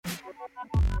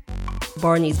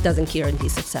Barney's doesn't guarantee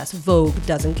success. Vogue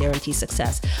doesn't guarantee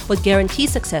success. What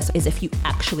guarantees success is if you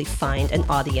actually find an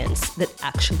audience that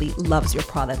actually loves your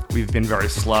product. We've been very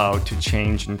slow to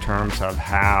change in terms of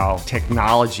how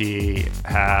technology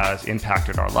has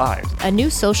impacted our lives. A new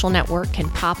social network can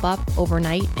pop up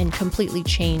overnight and completely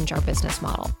change our business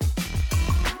model.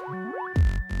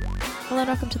 Hello and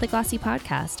welcome to the Glossy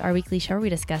Podcast, our weekly show where we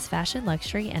discuss fashion,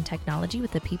 luxury, and technology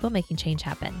with the people making change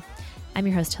happen. I'm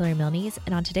your host, Hillary Milnes,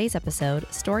 and on today's episode,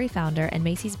 Story founder and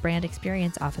Macy's brand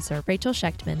experience officer, Rachel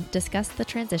Shechtman, discussed the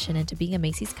transition into being a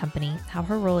Macy's company, how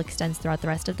her role extends throughout the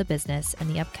rest of the business, and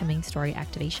the upcoming Story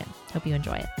activation. Hope you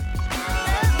enjoy it.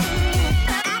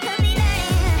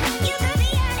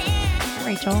 Hi,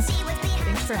 Rachel.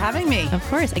 Thanks for having me. Of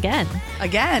course, again.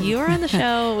 You were on the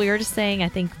show. We were just saying, I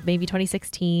think maybe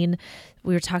 2016,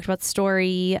 we were talking about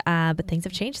Story, but things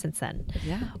have changed since then.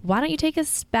 Yeah. Why don't you take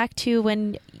us back to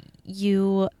when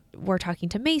you were talking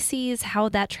to Macy's, how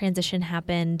that transition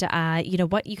happened,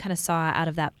 what you kind of saw out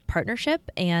of that partnership,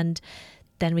 and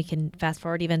then we can fast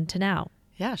forward even to now.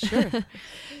 Yeah, sure.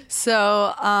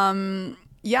 So, I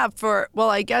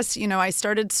guess, I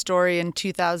started Story in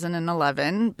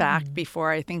 2011, back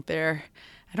before I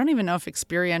don't even know if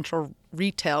experiential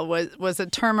retail was a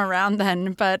term around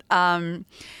then, but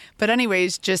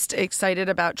anyways, just excited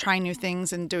about trying new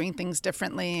things and doing things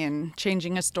differently and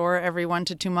changing a store every 1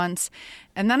 to 2 months.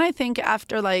 And then I think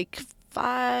after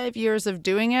 5 years of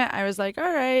doing it, I was like,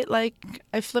 all right,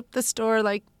 I flipped the store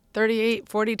 38,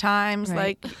 40 times,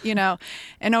 right.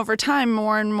 And over time,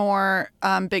 more and more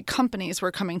big companies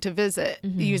were coming to visit,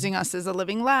 using us as a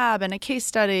living lab and a case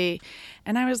study.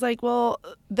 And I was like, well,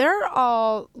 they're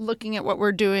all looking at what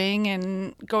we're doing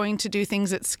and going to do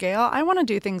things at scale. I want to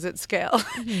do things at scale.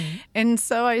 And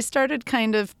so I started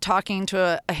kind of talking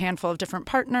to a handful of different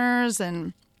partners,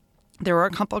 and there were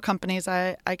a couple of companies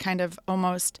I kind of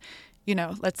almost,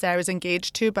 let's say I was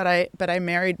engaged to, but I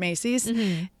married Macy's.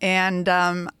 And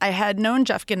I had known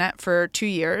Jeff Gannett for 2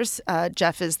 years.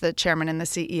 Jeff is the chairman and the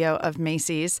CEO of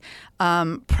Macy's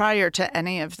prior to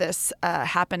any of this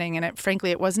happening. And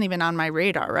frankly, it wasn't even on my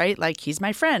radar, right? He's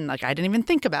my friend. I didn't even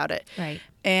think about it. Right.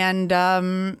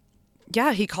 And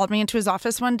he called me into his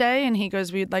office one day and he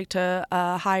goes, we'd like to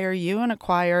hire you and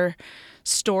acquire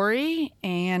Story,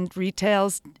 and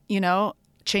retail's,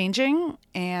 changing.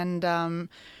 And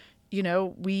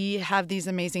we have these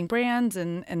amazing brands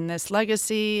and this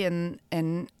legacy and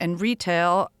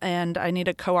retail, and I need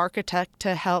a co-architect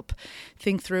to help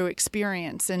think through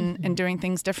experience and doing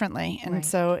things differently. And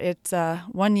so it's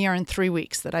 1 year and 3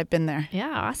 weeks that I've been there. Yeah,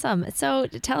 awesome. So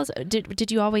tell us,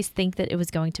 did you always think that it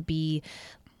was going to be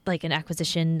an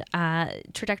acquisition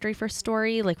trajectory for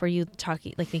Story? Were you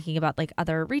thinking about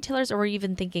other retailers, or were you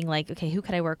even thinking okay, who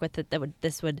could I work with that would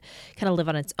kind of live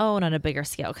on its own on a bigger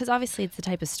scale? Because obviously it's the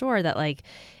type of store that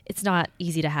it's not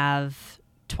easy to have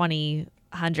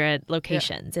 100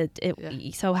 locations.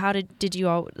 So how did you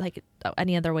all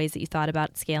any other ways that you thought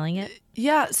about scaling it?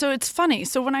 Yeah. So it's funny.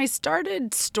 So when I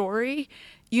started Story,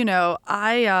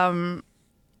 I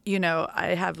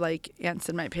have ants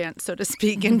in my pants, so to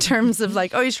speak, in terms of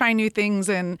always trying new things.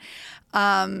 And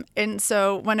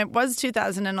so when it was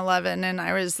 2011 and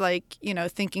I was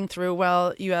thinking through,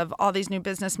 well, you have all these new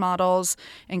business models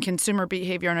and consumer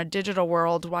behavior in a digital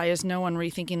world. Why is no one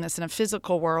rethinking this in a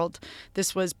physical world?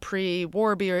 This was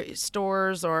pre-Warby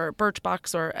stores or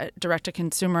Birchbox or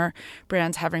direct-to-consumer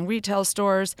brands having retail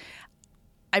stores.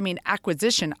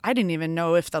 Acquisition, I didn't even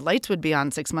know if the lights would be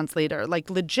on 6 months later.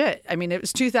 Legit. It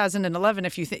was 2011.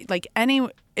 If you think,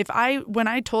 when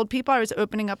I told people I was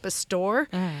opening up a store,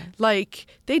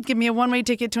 they'd give me a one-way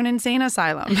ticket to an insane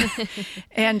asylum.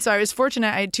 And so I was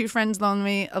fortunate. I had 2 friends loan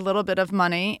me a little bit of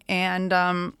money,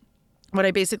 and what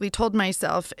I basically told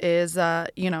myself is, I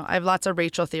have lots of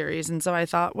Rachel theories. And so I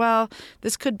thought, well,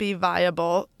 this could be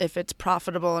viable if it's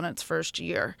profitable in its first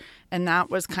year. And that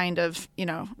was kind of,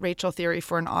 Rachel theory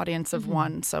for an audience of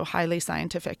one, so highly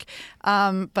scientific.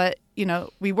 But,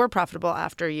 we were profitable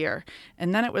after a year.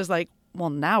 And then it was well,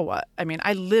 now what?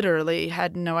 I literally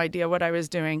had no idea what I was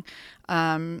doing.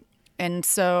 And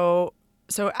so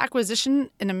acquisition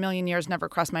in a million years never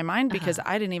crossed my mind because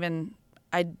I'd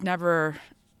never...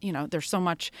 there's so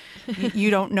much you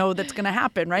don't know that's going to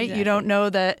happen, right? Exactly. You don't know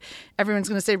that everyone's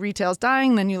going to say retail's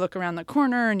dying. Then you look around the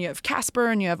corner and you have Casper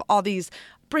and you have all these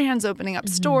brands opening up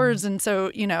stores. And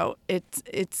so,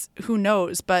 it's who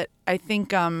knows. But I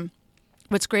think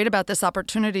what's great about this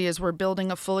opportunity is we're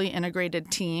building a fully integrated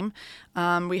team.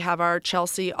 We have our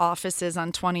Chelsea offices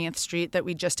on 20th Street that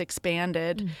we just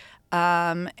expanded.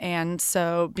 And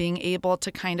so being able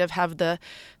to kind of have the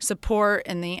support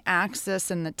and the access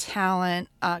and the talent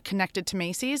connected to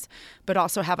Macy's, but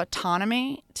also have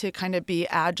autonomy to kind of be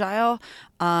agile.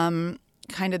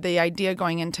 Kind of the idea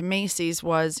going into Macy's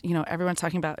was, everyone's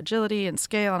talking about agility and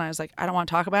scale. And I was like, I don't want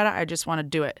to talk about it. I just want to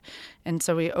do it. And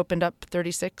so we opened up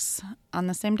 36 on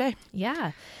the same day.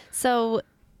 Yeah. So,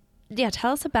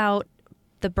 tell us about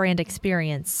the brand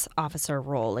experience officer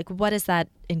role. Like, what does that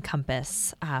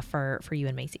encompass for you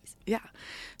and Macy's? Yeah.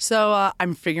 So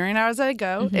I'm figuring out as I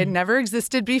go. It never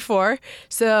existed before.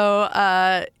 So,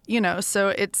 so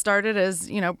it started as,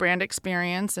 brand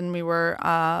experience, and we were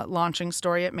launching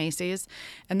Story at Macy's.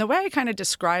 And the way I kind of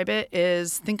describe it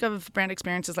is, think of brand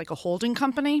experience as like a holding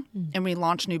company, and we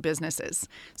launch new businesses.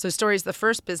 So Story is the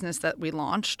first business that we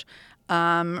launched.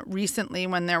 Recently,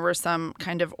 when there were some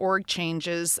kind of org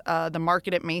changes, the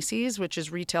market at Macy's, which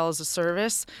is retail as a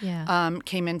service,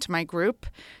 came into my group.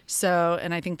 So,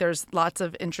 and I think there's lots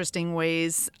of interesting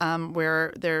ways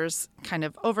where there's kind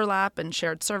of overlap and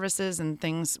shared services and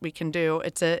things we can do.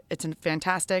 It's a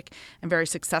fantastic and very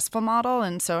successful model.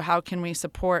 And so how can we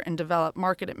support and develop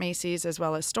market at Macy's as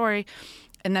well as Story?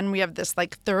 And then we have this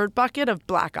third bucket of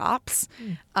Black Ops.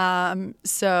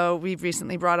 So we've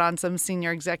recently brought on some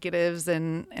senior executives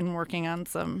and working on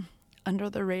some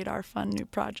under the radar fun new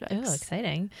projects. Oh,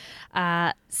 exciting.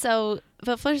 But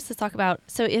first let's talk about,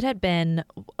 so it had been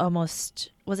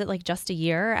almost, was it just a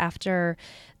year after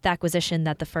the acquisition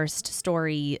that the first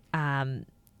Story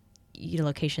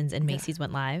locations in Macy's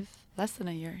went live? Less than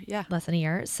a year, yeah. Less than a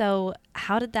year. So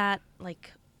how did that,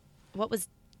 what was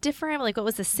different? What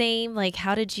was the same?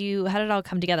 How did it all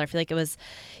come together? I feel like it was,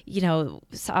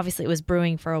 so obviously it was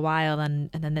brewing for a while,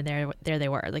 and then there they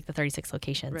were, the 36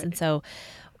 locations. Right. And so,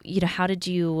 how did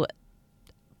you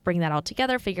bring that all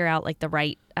together, figure out the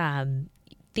right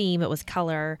theme? It was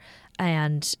color,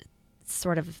 and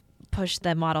sort of push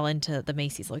the model into the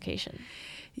Macy's location.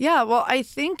 Yeah, well, I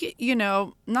think,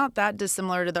 not that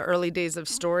dissimilar to the early days of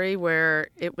Story, where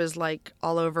it was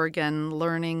all over again,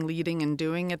 learning, leading, and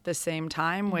doing at the same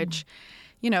time, which,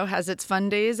 has its fun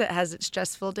days, it has its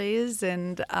stressful days,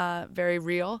 and very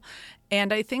real.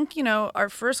 And I think, our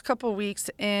first couple weeks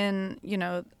in,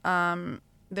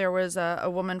 there was a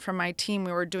woman from my team.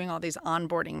 We were doing all these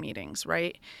onboarding meetings,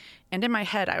 right? And in my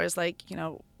head, I was like,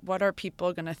 what are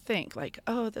people going to think?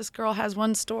 Oh, this girl has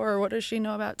one store. What does she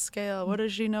know about scale? What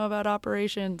does she know about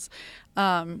operations?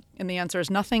 And the answer is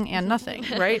nothing and nothing,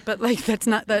 right? But that's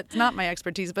not my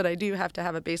expertise, but I do have to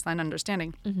have a baseline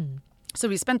understanding. Mm-hmm. So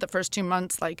we spent the first 2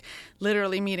 months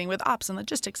literally meeting with ops and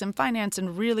logistics and finance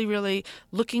and really, really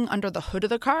looking under the hood of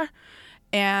the car.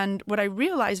 And what I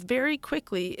realized very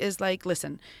quickly is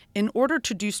listen, in order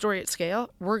to do Story at scale,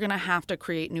 we're going to have to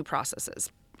create new processes.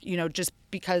 Just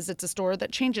because it's a store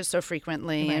that changes so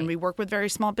frequently, right. And we work with very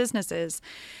small businesses.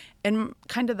 And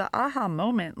kind of the aha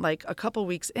moment, a couple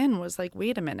weeks in, was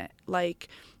wait a minute,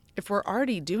 if we're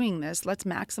already doing this, let's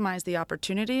maximize the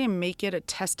opportunity and make it a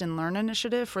test and learn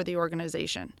initiative for the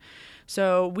organization.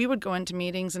 So we would go into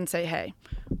meetings and say, hey,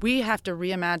 we have to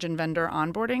reimagine vendor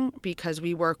onboarding because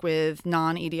we work with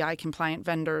non-EDI compliant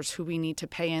vendors who we need to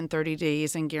pay in 30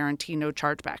 days and guarantee no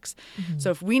chargebacks. Mm-hmm. So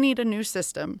if we need a new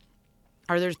system,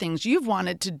 are there things you've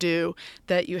wanted to do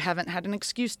that you haven't had an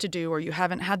excuse to do or you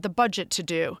haven't had the budget to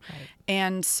do? Right.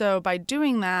 And so by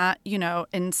doing that,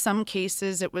 in some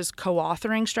cases it was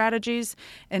co-authoring strategies.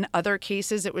 In other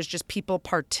cases, it was just people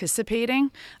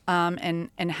participating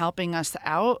and helping us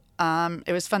out.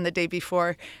 It was fun the day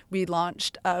before we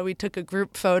launched. We took a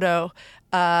group photo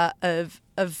of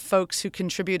folks who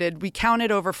contributed. We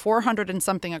counted over 400 and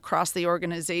something across the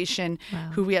organization. Wow.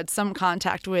 Who we had some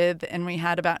contact with, and we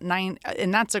had about 9,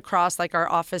 and that's across our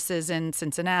offices in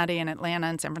Cincinnati and Atlanta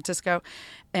and San Francisco,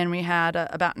 and we had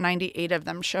about 98 of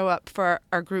them show up for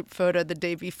our group photo the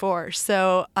day before.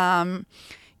 So,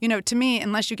 to me,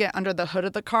 unless you get under the hood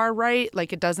of the car right,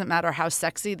 it doesn't matter how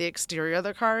sexy the exterior of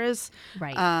the car is.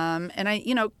 Right. And I,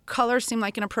 color seemed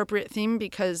like an appropriate theme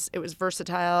because it was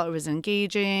versatile, it was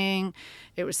engaging,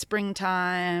 it was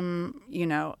springtime,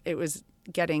 it was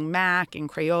getting MAC and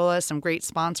Crayola, some great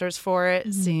sponsors for it.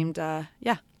 Mm-hmm. Seemed,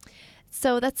 yeah.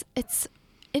 So it's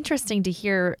interesting to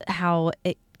hear how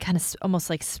it kind of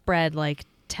almost spread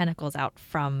tentacles out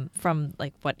from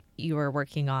what you were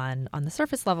working on the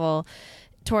surface level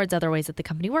towards other ways that the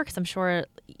company works. I'm sure,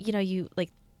 you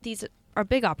these are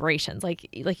big operations. Like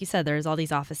you said, there's all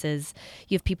these offices,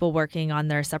 you have people working on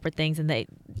their separate things. And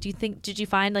did you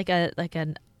find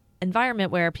an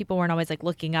environment where people weren't always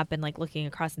looking up and looking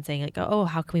across and saying oh,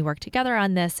 how can we work together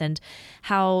on this? And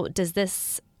how does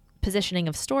this positioning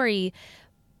of Story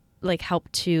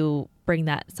help to bring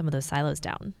some of those silos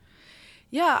down?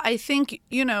 Yeah, I think,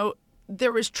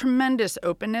 there was tremendous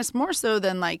openness, more so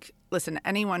than like, listen,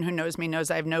 anyone who knows me knows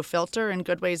I have no filter in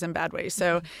good ways and bad ways.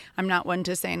 So I'm not one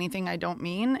to say anything I don't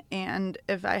mean. And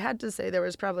if I had to say there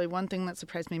was probably one thing that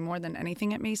surprised me more than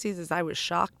anything at Macy's is I was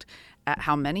shocked at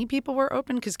how many people were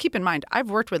open. Because keep in mind, I've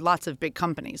worked with lots of big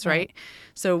companies, right?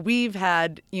 So we've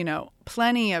had,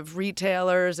 plenty of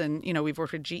retailers and, we've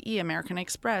worked with GE, American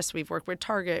Express, we've worked with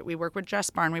Target, we worked with Dress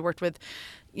Barn, we worked with,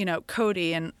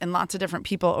 Coty and lots of different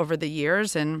people over the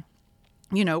years. And,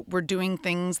 we're doing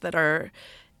things that are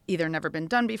either never been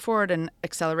done before at an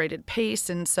accelerated pace.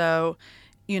 And so,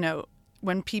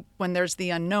 when there's the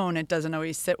unknown, it doesn't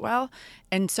always sit well.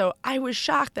 And so I was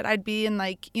shocked that I'd be in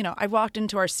I walked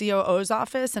into our COO's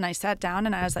office and I sat down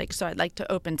and I was like, so I'd like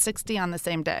to open 60 on the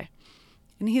same day.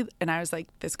 And I was like,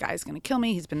 this guy's going to kill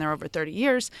me. He's been there over 30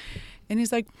 years. And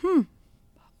he's like,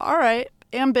 all right,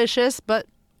 ambitious, but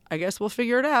I guess we'll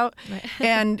figure it out. Right.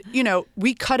 And,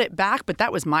 we cut it back, but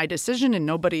that was my decision and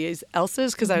nobody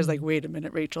else's because I was like, wait a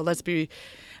minute, Rachel, let's be.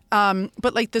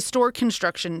 But like the store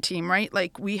construction team, right?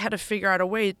 Like we had to figure out a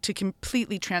way to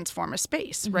completely transform a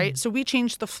space, right? So we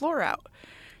changed the floor out.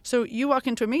 So you walk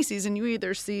into a Macy's and you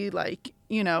either see like,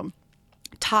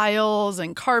 tiles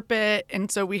and carpet.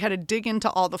 And so we had to dig into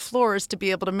all the floors to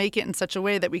be able to make it in such a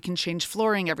way that we can change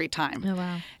flooring every time. Oh,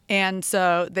 wow. And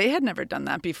so they had never done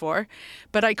that before.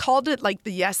 But I called it like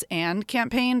the yes and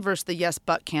campaign versus the yes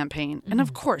but campaign. And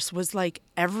of course was like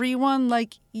everyone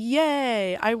like,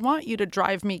 yay, I want you to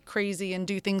drive me crazy and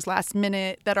do things last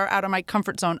minute that are out of my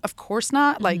comfort zone. Of course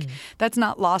not. Like that's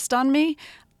not lost on me.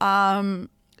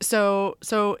 So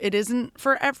it isn't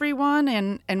for everyone,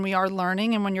 and we are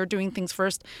learning. And when you're doing things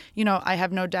first, I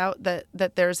have no doubt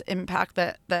that there's impact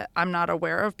that I'm not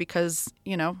aware of because,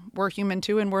 we're human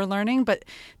too and we're learning. But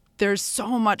there's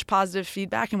so much positive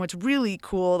feedback. And what's really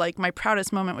cool, like my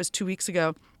proudest moment was 2 weeks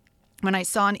ago when I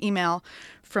saw an email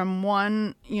from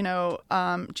one,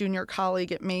 junior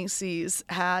colleague at Macy's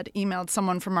had emailed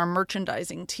someone from our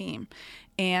merchandising team,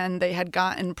 and they had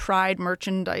gotten Pride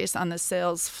merchandise on the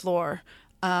sales floor.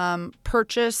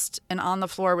 Purchased and on the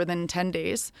floor within 10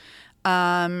 days.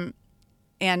 And,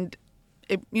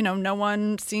 no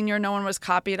one was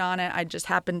copied on it. I just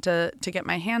happened to get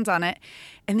my hands on it.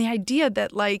 And the idea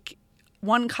that like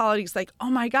one colleague's like,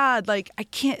 oh my God, like I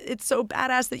can't, it's so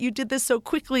badass that you did this so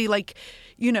quickly. Like,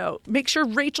 make sure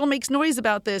Rachel makes noise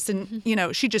about this. And,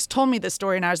 she just told me the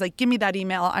story and I was like, give me that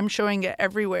email. I'm showing it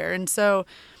everywhere. And so,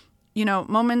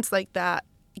 moments like that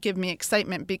give me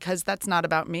excitement because that's not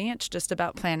about me. It's just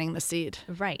about planting the seed.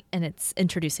 Right. And it's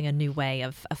introducing a new way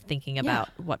of thinking about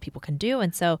what people can do.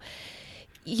 And so,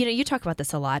 you talk about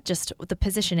this a lot, just the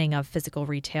positioning of physical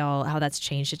retail, how that's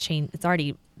changed. It's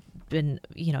already been,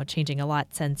 changing a lot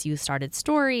since you started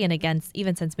Story. And again,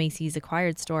 even since Macy's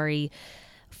acquired Story.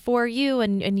 For you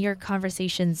and your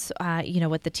conversations,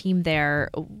 with the team there,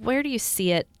 where do you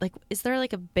see it? Like, is there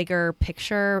like a bigger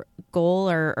picture goal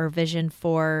or vision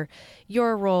for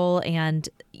your role and,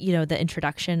 the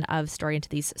introduction of Story into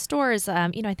these stores?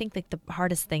 I think like the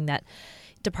hardest thing that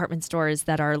department stores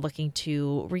that are looking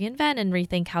to reinvent and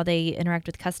rethink how they interact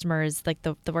with customers, like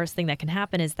the worst thing that can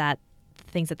happen is that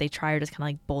things that they try are just kind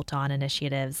of like bolt-on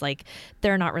initiatives. Like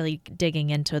they're not really digging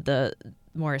into the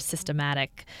more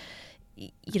systematic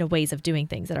ways of doing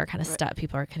things that are kind of stuck.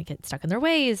 People are kind of get stuck in their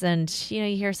ways. And, you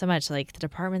hear so much like the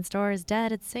department store is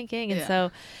dead, it's sinking. And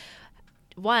so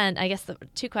one, I guess the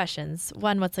two questions.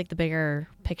 One, what's like the bigger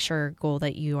picture goal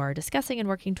that you are discussing and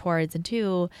working towards? And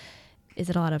two, is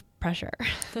it a lot of pressure?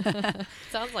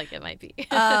 Sounds like it might be.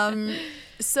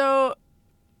 So,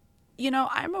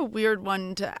 I'm a weird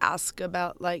one to ask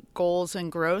about like goals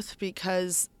and growth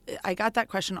because I got that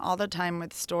question all the time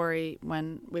with Story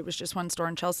when it was just one store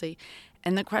in Chelsea.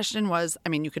 And the question was,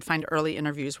 you could find early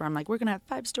interviews where I'm like, we're going to have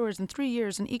 5 stores in 3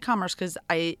 years in e-commerce because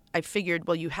I figured,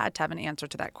 well, you had to have an answer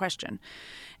to that question.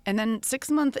 And then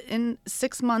 6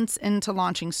 months into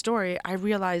launching Story, I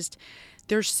realized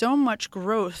there's so much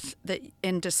growth that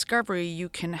in discovery you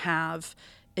can have.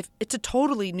 If it's a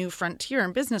totally new frontier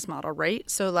in business model, right?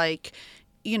 So like,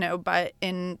 but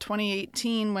in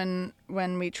 2018 when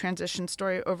we transitioned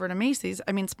Story over to Macy's,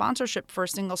 sponsorship for a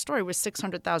single story was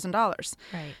 $600,000.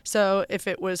 Right. So if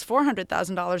it was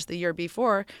 $400,000 the year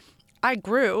before, I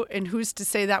grew, and who's to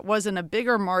say that wasn't a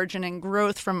bigger margin in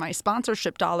growth from my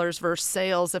sponsorship dollars versus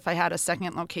sales if I had a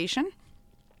second location?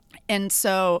 And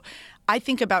so I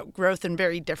think about growth in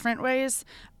very different ways.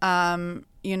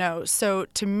 So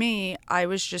to me, I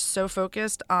was just so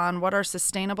focused on what are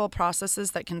sustainable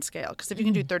processes that can scale. Because if you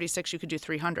can do 36, you could do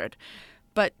 300.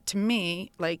 But to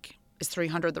me, like is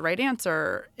 300 the right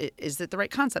answer? Is it the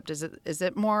right concept? Is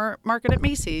it more market at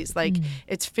Macy's? Like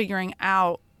it's figuring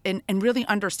out and really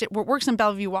understand what works in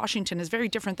Bellevue, Washington is very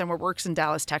different than what works in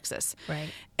Dallas, Texas. Right.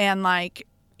 And like,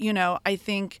 I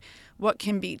think what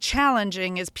can be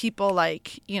challenging is people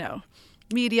like,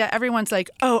 media, everyone's like,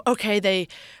 oh, okay, they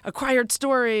acquired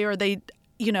Story or they,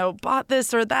 bought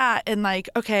this or that. And like,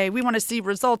 okay, we want to see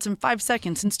results in 5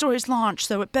 seconds and Story's launched,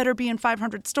 so it better be in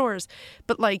 500 stores.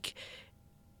 But like,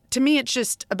 to me, it's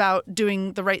just about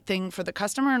doing the right thing for the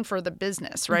customer and for the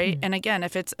business, right? And again,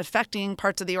 if it's affecting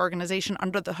parts of the organization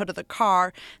under the hood of the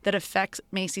car that affects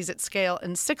Macy's at scale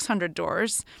in 600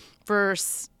 doors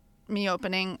versus me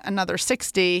opening another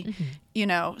 60,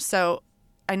 so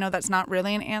I know that's not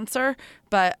really an answer,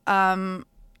 but,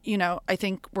 I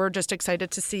think we're just excited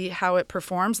to see how it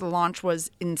performs. The launch was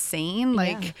insane.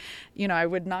 Like, I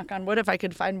would knock on wood if I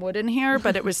could find wood in here,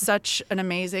 but it was such an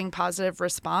amazing positive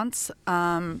response.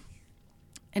 And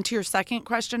to your second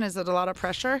question, is it a lot of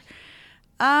pressure?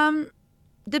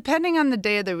 Depending on the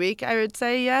day of the week, I would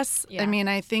say yes. Yeah. I mean,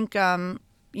 I think,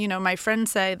 my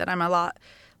friends say that I'm a lot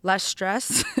less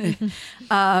stressed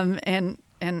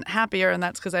and happier, and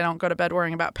that's because I don't go to bed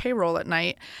worrying about payroll at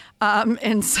night.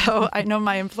 And so I know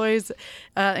my employees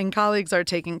and colleagues are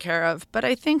taken care of. But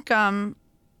I think, I'm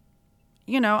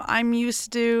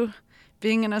used to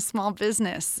being in a small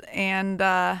business, and,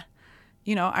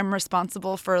 I'm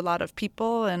responsible for a lot of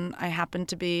people, and I happen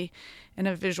to be in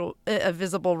a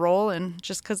visible role. And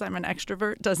just because I'm an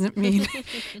extrovert doesn't mean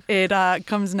it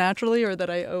comes naturally or that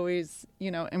I always,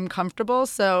 am comfortable.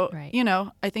 So, right.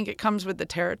 I think it comes with the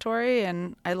territory,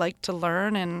 and I like to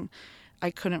learn, and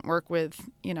I couldn't work with,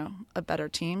 a better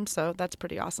team. So that's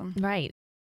pretty awesome. Right.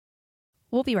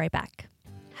 We'll be right back.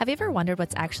 Have you ever wondered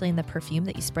what's actually in the perfume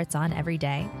that you spritz on every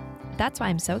day? That's why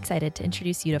I'm so excited to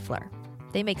introduce you to Fleur.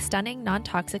 They make stunning,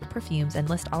 non-toxic perfumes and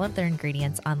list all of their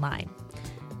ingredients online.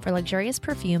 For luxurious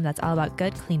perfume that's all about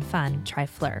good, clean fun, try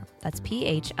Fleur. That's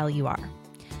PHLUR.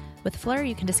 With Fleur,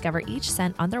 you can discover each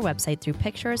scent on their website through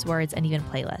pictures, words, and even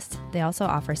playlists. They also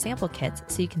offer sample kits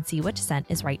so you can see which scent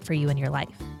is right for you in your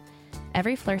life.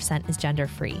 Every Fleur scent is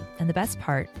gender-free, and the best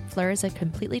part, Fleur is a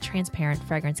completely transparent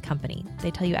fragrance company.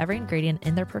 They tell you every ingredient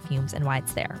in their perfumes and why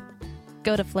it's there.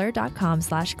 Go to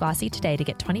fleur.com/glossy today to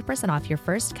get 20% off your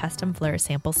first custom Fleur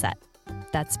sample set.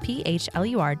 That's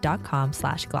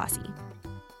PHLUR.com/glossy.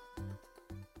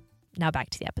 Now back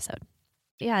to the episode.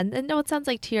 Yeah, and no, it sounds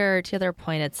like to your other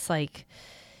point, it's like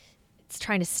it's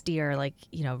trying to steer like,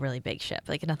 really big ship.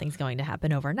 Like nothing's going to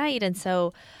happen overnight. And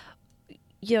so,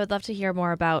 I'd love to hear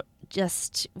more about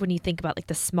just when you think about like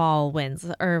the small wins,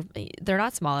 or they're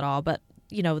not small at all, but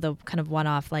the kind of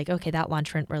one-off, like, okay, that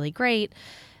launch went really great.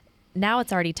 Now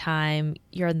it's already time.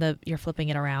 You're flipping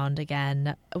it around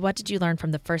again. What did you learn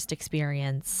from the first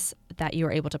experience that you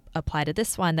were able to apply to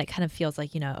this one that kind of feels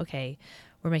like, okay,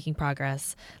 we're making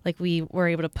progress. Like we were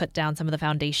able to put down some of the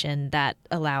foundation that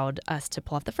allowed us to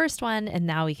pull off the first one, and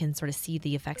now we can sort of see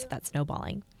the effects of that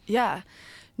snowballing. Yeah.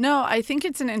 No, I think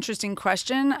it's an interesting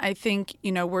question. I think,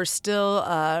 we're still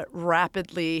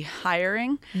rapidly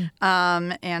hiring.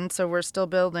 And so we're still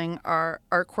building our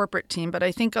corporate team. But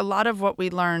I think a lot of what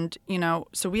we learned,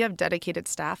 so we have dedicated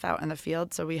staff out in the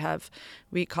field. So we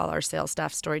call our sales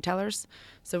staff storytellers.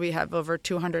 So we have over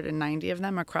 290 of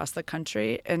them across the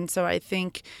country. And so I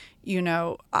think,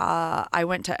 I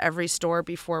went to every store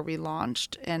before we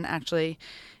launched, and actually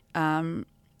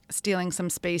stealing some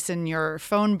space in your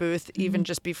phone booth, even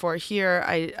just before here,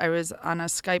 I was on a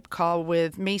Skype call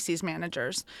with Macy's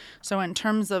managers. So in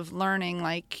terms of learning,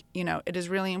 like, it is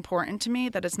really important to me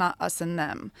that it's not us and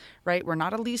them, right? We're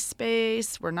not a lease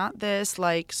space. We're not this.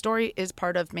 Like, Story is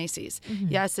part of Macy's.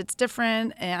 Yes, it's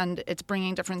different, and it's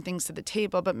bringing different things to the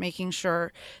table, but making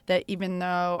sure that even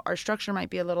though our structure might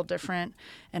be a little different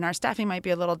and our staffing might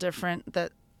be a little different,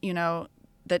 that,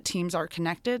 that teams are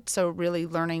connected. So really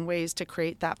learning ways to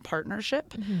create that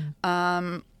partnership.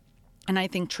 And I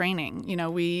think training,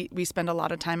 we spend a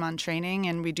lot of time on training,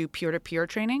 and we do peer-to-peer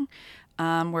training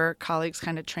where colleagues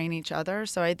kind of train each other.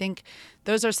 So I think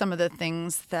those are some of the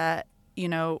things that,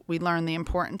 we learned the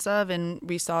importance of, and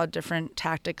we saw different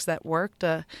tactics that worked.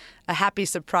 A happy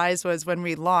surprise was when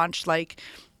we launched, like,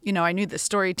 I knew the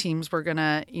Story teams were going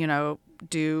to,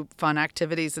 do fun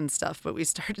activities and stuff, but we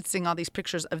started seeing all these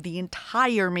pictures of the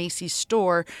entire Macy's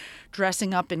store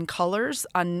dressing up in colors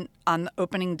on the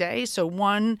opening day. So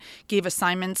one gave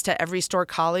assignments to every store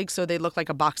colleague so they looked like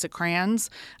a box of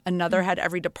crayons. Another had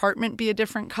every department be a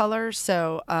different color.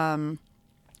 So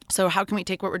so how can we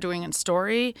take what we're doing in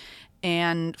Story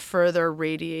and further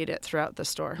radiate it throughout the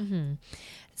store?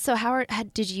 So how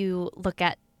did you look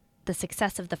at the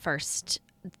success of the first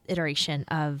iteration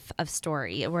of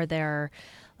story? Were there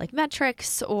like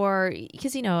metrics, or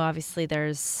because, obviously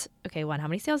there's, okay, one, how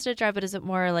many sales did it drive, but is it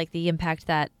more like the impact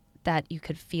that you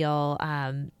could feel,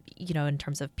 in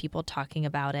terms of people talking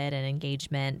about it and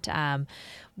engagement?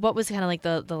 What was kind of like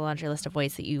the laundry list of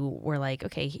ways that you were like,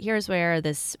 okay, here's where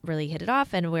this really hit it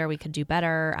off and where we could do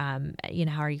better?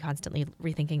 How are you constantly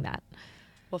rethinking that?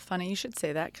 Well, funny you should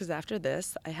say that, because after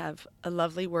this, I have a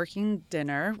lovely working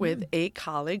dinner with 8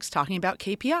 colleagues talking about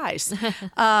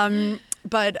KPIs.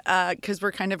 But because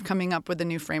we're kind of coming up with a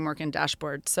new framework and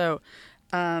dashboard. So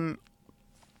I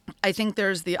think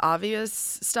there's the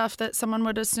obvious stuff that someone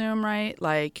would assume, right?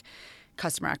 Like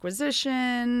customer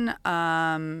acquisition.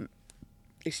 I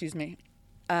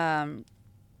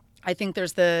think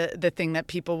there's the thing that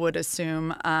people would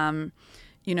assume,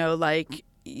 like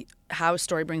how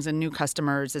story brings in new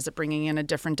customers. Is it bringing in a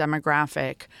different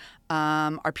demographic?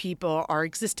 Are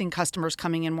existing customers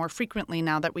coming in more frequently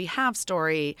now that we have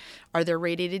story? Are there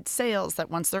radiated sales that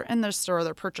once they're in the store,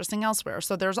 they're purchasing elsewhere?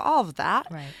 So there's all of that.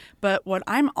 Right. But what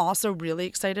I'm also really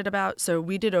excited about, so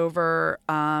we did over,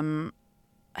 I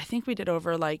think we did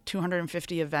over like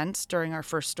 250 events during our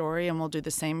first story, and we'll do the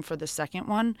same for the second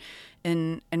one,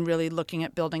 and really looking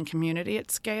at building community at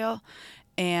scale.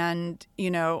 And,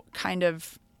 kind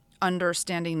of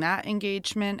understanding that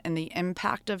engagement and the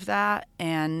impact of that.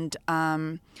 And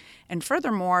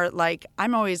furthermore, like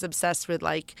I'm always obsessed with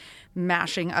like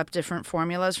mashing up different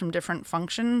formulas from different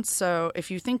functions. So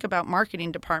if you think about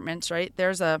marketing departments, right,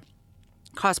 there's a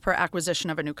cost per acquisition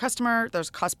of a new customer. There's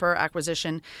cost per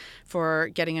acquisition for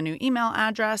getting a new email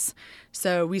address.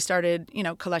 So we started,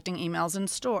 collecting emails in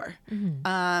store. Mm-hmm.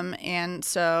 And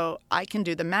so I can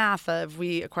do the math of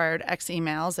we acquired X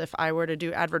emails. If I were to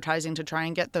do advertising to try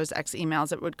and get those X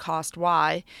emails, it would cost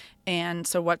Y. And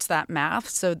so what's that math?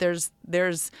 So there's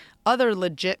other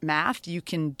legit math you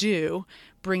can do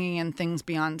bringing in things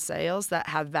beyond sales that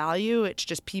have value. It's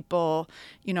just people,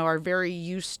 are very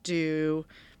used to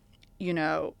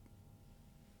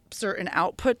certain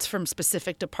outputs from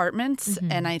specific departments.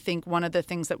 Mm-hmm. And I think one of the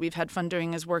things that we've had fun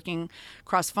doing is working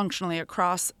cross-functionally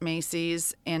across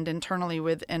Macy's and internally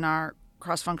within our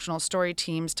cross-functional story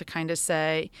teams to kind of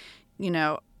say,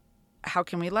 how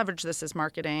can we leverage this as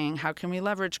marketing? How can we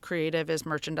leverage creative as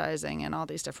merchandising and all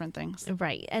these different things?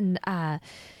 Right. And,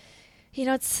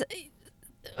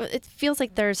 it feels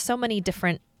like there's so many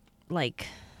different, like,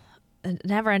 a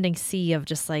never-ending sea of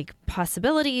just like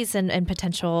possibilities and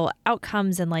potential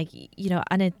outcomes and like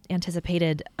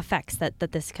unanticipated effects that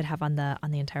this could have on the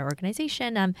entire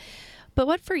organization. But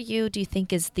what for you do you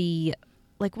think is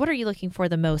what are you looking for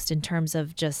the most in terms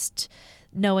of just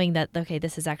knowing that, okay,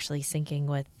 this is actually syncing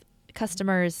with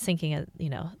customers,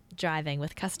 driving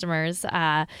with customers,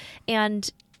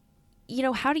 and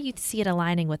how do you see it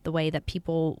aligning with the way that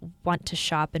people want to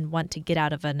shop and want to get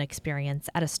out of an experience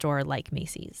at a store like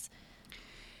Macy's?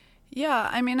 Yeah,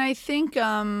 I mean, I think,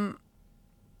 I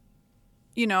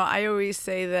always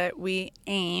say that we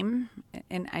aim,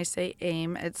 and I say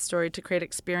aim at story to create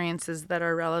experiences that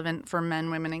are relevant for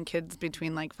men, women, and kids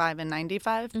between like 5 and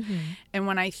 95. Mm-hmm. And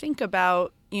when I think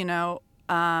about,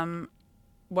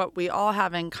 what we all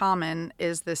have in common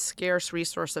is this scarce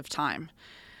resource of time.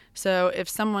 So if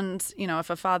someone's, if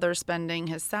a father's spending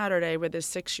his Saturday with his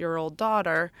 6-year-old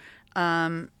daughter,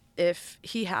 if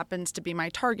he happens to be my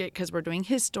target because we're doing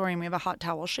his story and we have a hot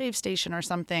towel shave station or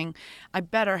something, I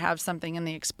better have something in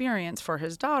the experience for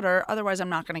his daughter. Otherwise, I'm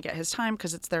not going to get his time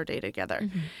because it's their day together.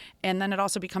 Mm-hmm. And then it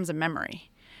also becomes a memory.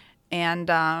 And,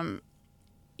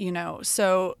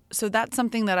 so that's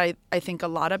something that I think a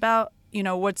lot about.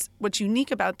 What's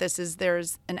unique about this is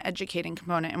there's an educating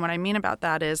component. And what I mean about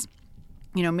that is,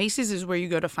 Macy's is where you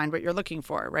go to find what you're looking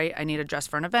for, right? I need a dress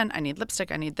for an event. I need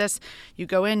lipstick. I need this. You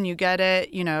go in, you get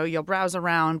it, you'll browse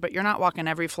around, but you're not walking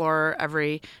every floor,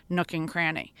 every nook and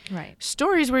cranny. Right.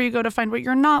 Stories where you go to find what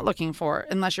you're not looking for,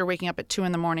 unless you're waking up at 2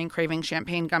 a.m. craving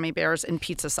champagne, gummy bears, and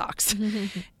pizza socks.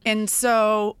 And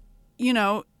so,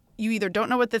 you either don't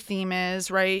know what the theme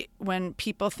is, right? When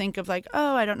people think of like,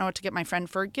 oh, I don't know what to get my friend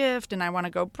for a gift and I want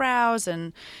to go browse,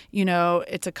 and,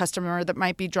 it's a customer that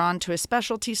might be drawn to a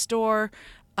specialty store.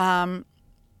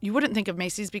 You wouldn't think of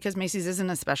Macy's because Macy's isn't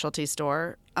a specialty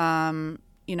store. Something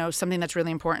that's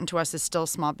really important to us is still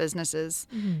small businesses.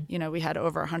 Mm-hmm. We had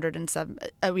over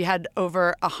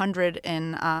 100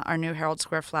 in our new Herald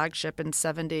Square flagship and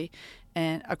 70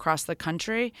 across the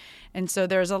country. And so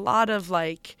there's a lot of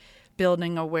like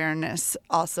building awareness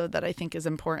also that I think is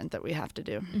important that we have to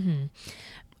do. Mm-hmm.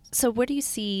 So what do you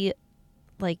see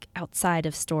like outside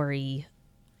of story?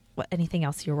 Anything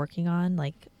else you're working on?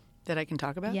 Like, that I can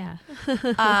talk about? Yeah.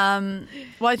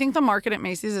 Well, I think the market at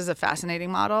Macy's is a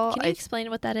fascinating model. Can you explain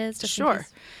what that is? Sure.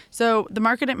 So the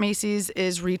market at Macy's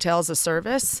is retail as a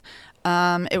service.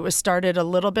 It was started a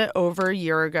little bit over a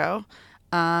year ago.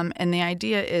 And the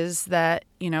idea is that,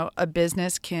 a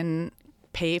business can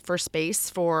pay for space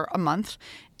for a month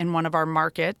in one of our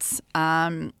markets.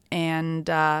 And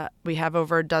we have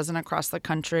over a dozen across the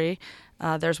country.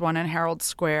 There's one in Herald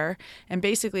Square. And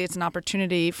basically, it's an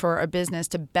opportunity for a business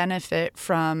to benefit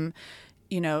from,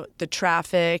 the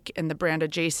traffic and the brand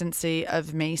adjacency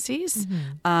of Macy's.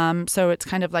 So it's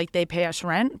kind of like they pay us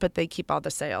rent, but they keep all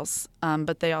the sales.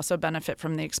 But they also benefit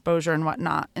from the exposure and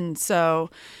whatnot. And so,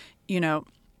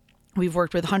 we've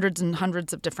worked with hundreds and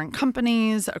hundreds of different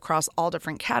companies across all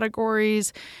different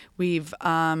categories. We've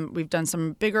done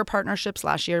some bigger partnerships.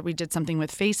 Last year, we did something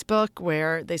with Facebook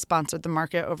where they sponsored the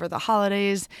market over the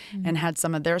holidays and had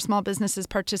some of their small businesses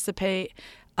participate.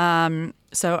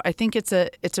 So I think it's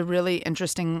a really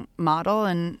interesting model,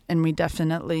 and we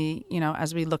definitely,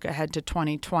 as we look ahead to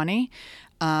 2020,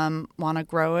 want to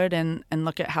grow it and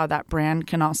look at how that brand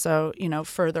can also,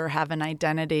 further have an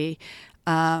identity.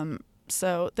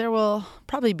 So there will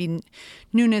probably be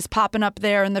newness popping up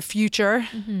there in the future,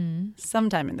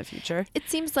 sometime in the future. It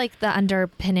seems like the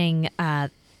underpinning,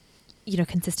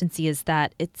 consistency is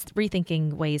that it's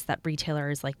rethinking ways that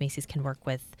retailers like Macy's can work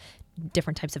with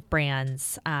different types of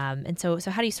brands. And so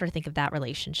how do you sort of think of that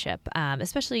relationship?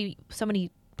 Especially so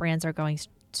many brands are going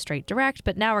straight direct,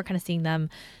 but now we're kind of seeing them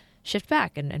shift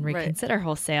back and reconsider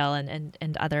wholesale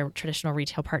and other traditional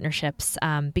retail partnerships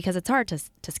because it's hard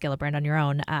to scale a brand on your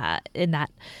own. In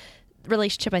that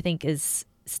relationship, I think, is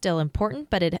still important,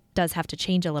 but it does have to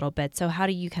change a little bit. So how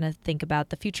do you kind of think about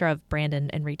the future of brand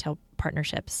and retail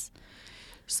partnerships?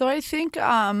 So I think,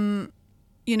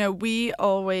 we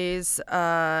always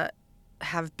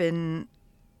have been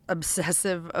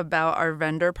obsessive about our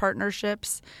vendor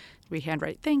partnerships. We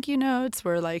handwrite thank you notes.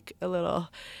 We're like a little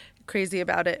crazy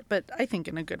about it, but I think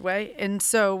in a good way. And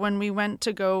so when we went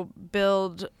to go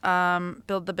build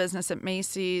the business at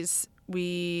Macy's,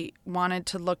 we wanted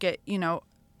to look at,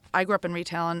 I grew up in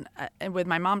retail, and with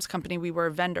my mom's company, we were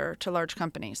a vendor to large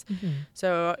companies.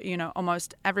 So,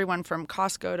 almost everyone from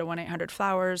Costco to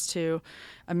 1-800-Flowers to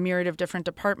a myriad of different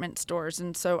department stores.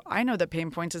 And so I know the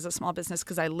pain points as a small business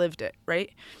because I lived it,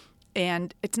 right?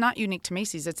 And it's not unique to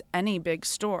Macy's. It's any big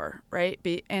store, right?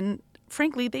 And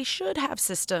frankly, they should have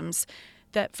systems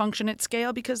that function at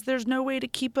scale because there's no way to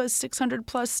keep a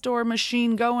 600-plus store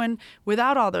machine going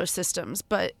without all those systems.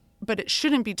 But it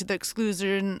shouldn't be to the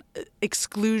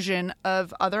exclusion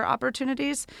of other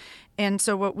opportunities. And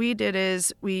so what we did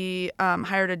is we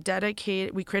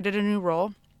we created a new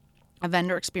role, a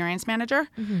vendor experience manager.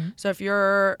 So if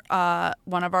you're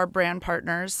one of our brand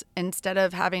partners, instead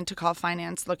of having to call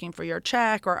finance looking for your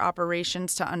check or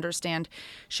operations to understand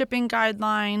shipping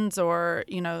guidelines or,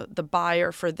 the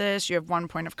buyer for this, you have one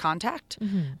point of contact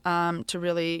to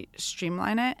really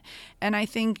streamline it. And I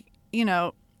think,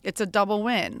 it's a double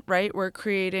win, right? We're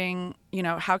creating,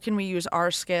 how can we use our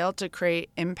scale to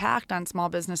create impact on small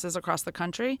businesses across the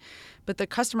country? But the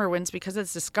customer wins because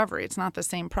it's discovery. It's not the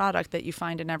same product that you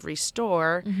find in every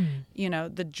store.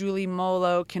 The Julie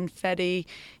Molo confetti,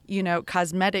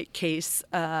 cosmetic case,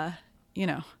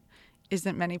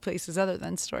 isn't many places other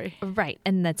than Story. Right.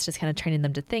 And that's just kind of training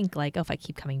them to think like, if I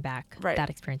keep coming back, right, that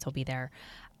experience will be there.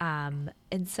 And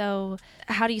so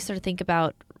how do you sort of think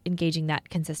about engaging that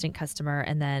consistent customer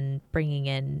and then bringing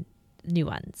in new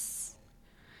ones?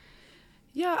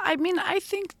 Yeah, I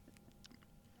think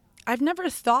I've never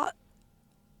thought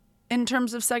in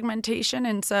terms of segmentation.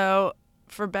 And so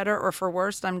for better or for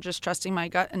worse, I'm just trusting my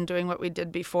gut and doing what we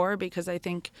did before, because I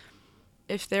think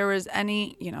if there was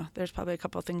any, there's probably a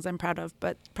couple of things I'm proud of,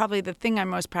 but probably the thing I'm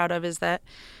most proud of is that,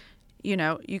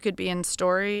 you could be in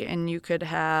Story and you could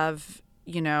have,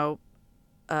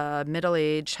 a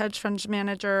middle-aged hedge fund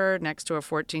manager next to a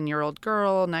 14-year-old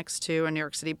girl, next to a New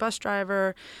York City bus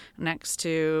driver, next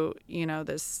to,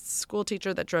 this school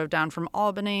teacher that drove down from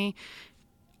Albany.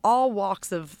 All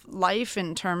walks of life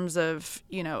in terms of,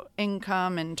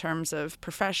 income, in terms of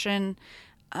profession.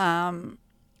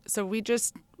 So we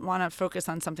just want to focus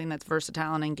on something that's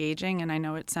versatile and engaging. And I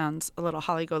know it sounds a little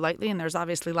holly-go-lightly, and there's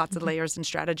obviously lots of layers and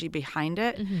strategy behind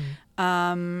it.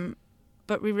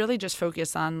 But we really just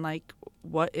focus on, like,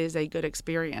 what is a good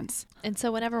experience. And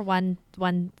so whenever one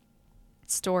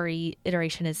Story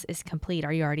iteration is complete,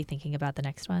 are you already thinking about the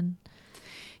next one?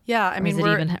 Yeah, I mean,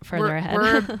 we're even further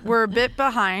ahead. we're a bit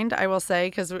behind, I will say,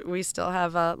 because we still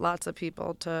have lots of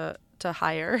people to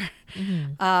hire.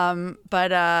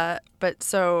 But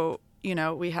so,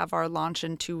 we have our launch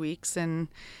in 2 weeks, and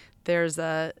there's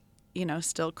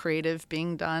still creative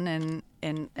being done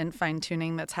and fine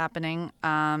tuning that's happening.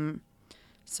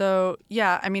 So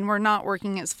yeah, I mean, we're not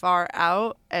working as far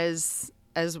out as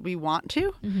we want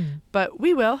to, but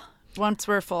we will once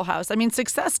we're full house. I mean,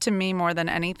 success to me more than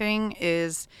anything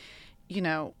is,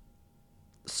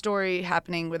 story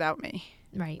happening without me.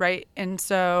 Right. And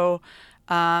so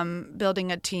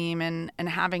building a team and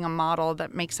having a model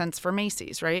that makes sense for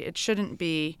Macy's, right? It shouldn't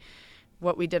be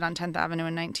what we did on 10th Avenue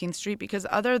and 19th Street, because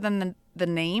other than the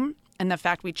name and the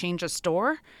fact we change a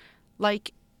store,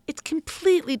 like, it's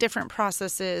completely different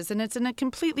processes and it's in a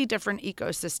completely different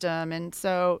ecosystem. And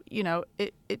so,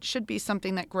 it should be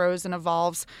something that grows and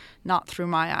evolves, not through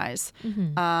my eyes.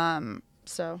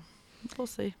 So we'll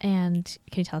see. And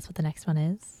can you tell us what the next one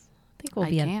is? I think we'll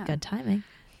be at good timing.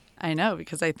 I know,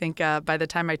 because I think by the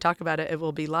time I talk about it, it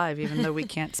will be live, even though we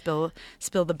can't spill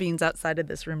the beans outside of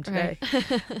this room today.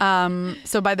 Right.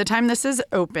 So by the time this is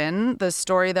open, the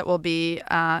story that will be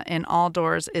in all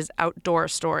doors is Outdoor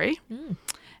Story.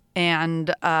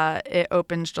 And it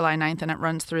opens July 9th and it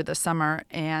runs through the summer.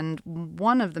 And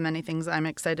one of the many things I'm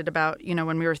excited about,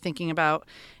 when we were thinking about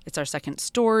it's our second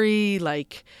story,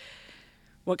 like,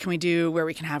 what can we do where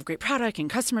we can have great product and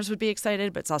customers would be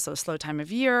excited, but it's also a slow time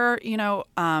of year,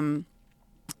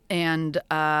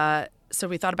 so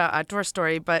we thought about Outdoor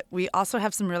Story, but we also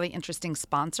have some really interesting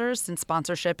sponsors, since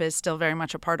sponsorship is still very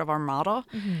much a part of our model.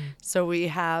 So we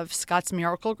have Scott's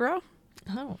Miracle-Gro.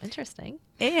 Oh, interesting.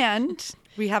 And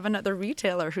we have another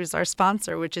retailer who's our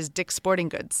sponsor, which is Dick's Sporting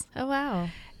Goods. Oh, wow.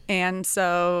 And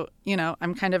so,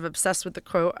 I'm kind of obsessed with the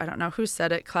quote. I don't know who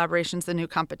said it. Collaboration's the new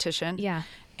competition. Yeah.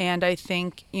 And I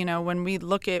think, when we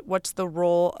look at what's the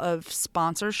role of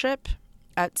sponsorship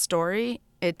at Story,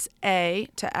 it's A,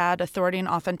 to add authority and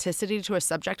authenticity to a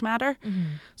subject matter.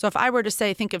 So if I were to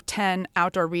say, think of 10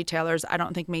 outdoor retailers, I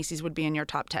don't think Macy's would be in your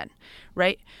top 10,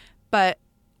 right? But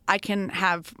I can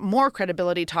have more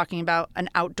credibility talking about an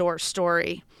outdoor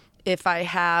story if I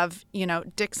have,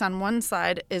 Dick's on one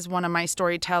side is one of my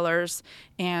storytellers,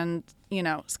 and,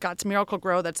 Scott's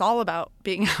Miracle-Gro, that's all about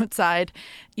being outside,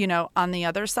 on the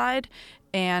other side.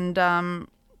 And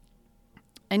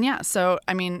yeah, so,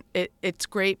 I mean, it's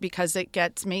great because it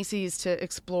gets Macy's to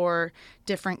explore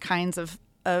different kinds of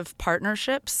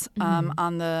partnerships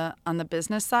on the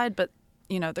business side, but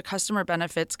the customer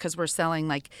benefits, because we're selling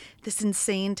like this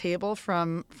insane table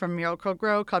from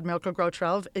Miracle-Gro called Miracle-Gro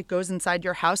 12. It goes inside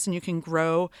your house and you can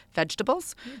grow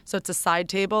vegetables. So it's a side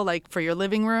table like for your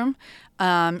living room,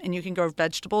 and you can grow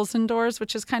vegetables indoors,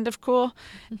 which is kind of cool.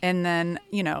 And then,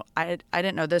 I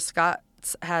didn't know this.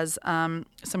 Scott's has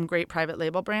some great private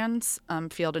label brands,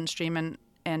 Field and Stream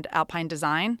and Alpine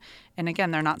Design. And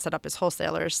again, they're not set up as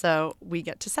wholesalers, so we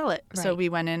get to sell it. Right. So we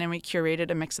went in and we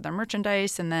curated a mix of their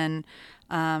merchandise, and then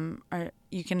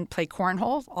you can play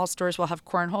cornhole. All stores will have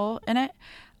cornhole in it,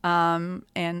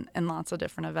 and lots of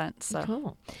different events. So.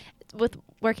 Cool. With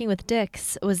working with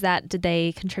Dick's, did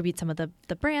they contribute some of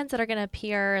the brands that are going to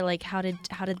appear? Like, how did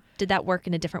that work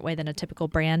in a different way than a typical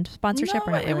brand sponsorship?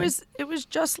 No, it was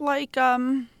just like.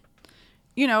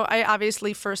 I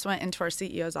obviously first went into our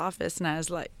CEO's office and I was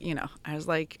like,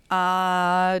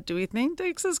 do we think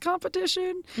Dick's is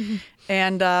competition?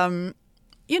 And,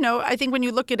 I think when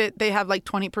you look at it, they have like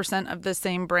 20% of the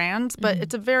same brands, but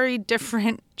it's a very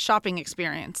different shopping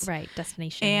experience. Right.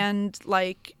 Destination. And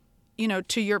like,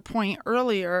 to your point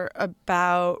earlier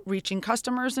about reaching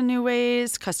customers in new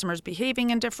ways, customers behaving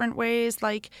in different ways,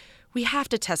 like we have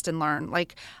to test and learn.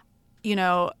 Like,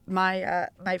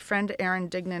 my friend Aaron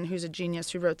Dignan, who's a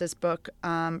genius, who wrote this book,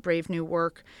 Brave New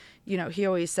Work, he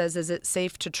always says, is it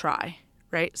safe to try,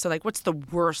 right? So like, what's the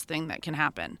worst thing that can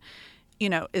happen?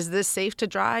 Is this safe to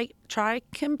try? Try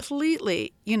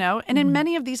completely, and in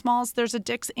many of these malls, there's a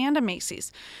Dick's and a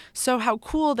Macy's. So how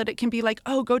cool that it can be like,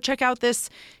 oh, go check out this,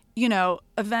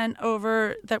 event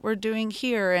over that we're doing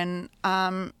here. And,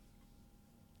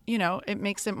 it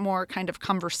makes it more kind of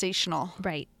conversational.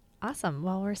 Right. Awesome.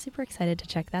 Well, we're super excited to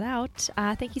check that out.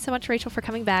 Thank you so much, Rachel, for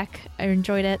coming back. I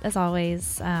enjoyed it as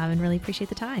always, and really appreciate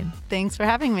the time. Thanks for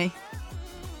having me.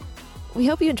 We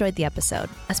hope you enjoyed the episode.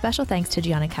 A special thanks to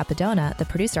Gianna Capadona, the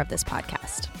producer of this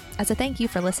podcast. As a thank you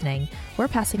for listening, we're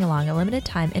passing along a limited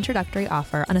time introductory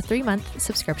offer on a 3-month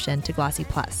subscription to Glossy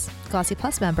Plus. Glossy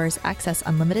Plus members access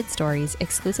unlimited stories,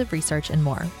 exclusive research, and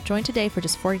more. Join today for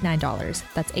just $49.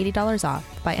 That's $80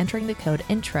 off by entering the code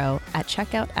INTRO at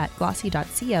checkout at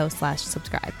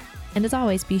glossy.co/subscribe. And as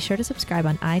always, be sure to subscribe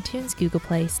on iTunes, Google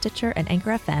Play, Stitcher, and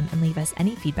Anchor FM and leave us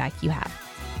any feedback you have.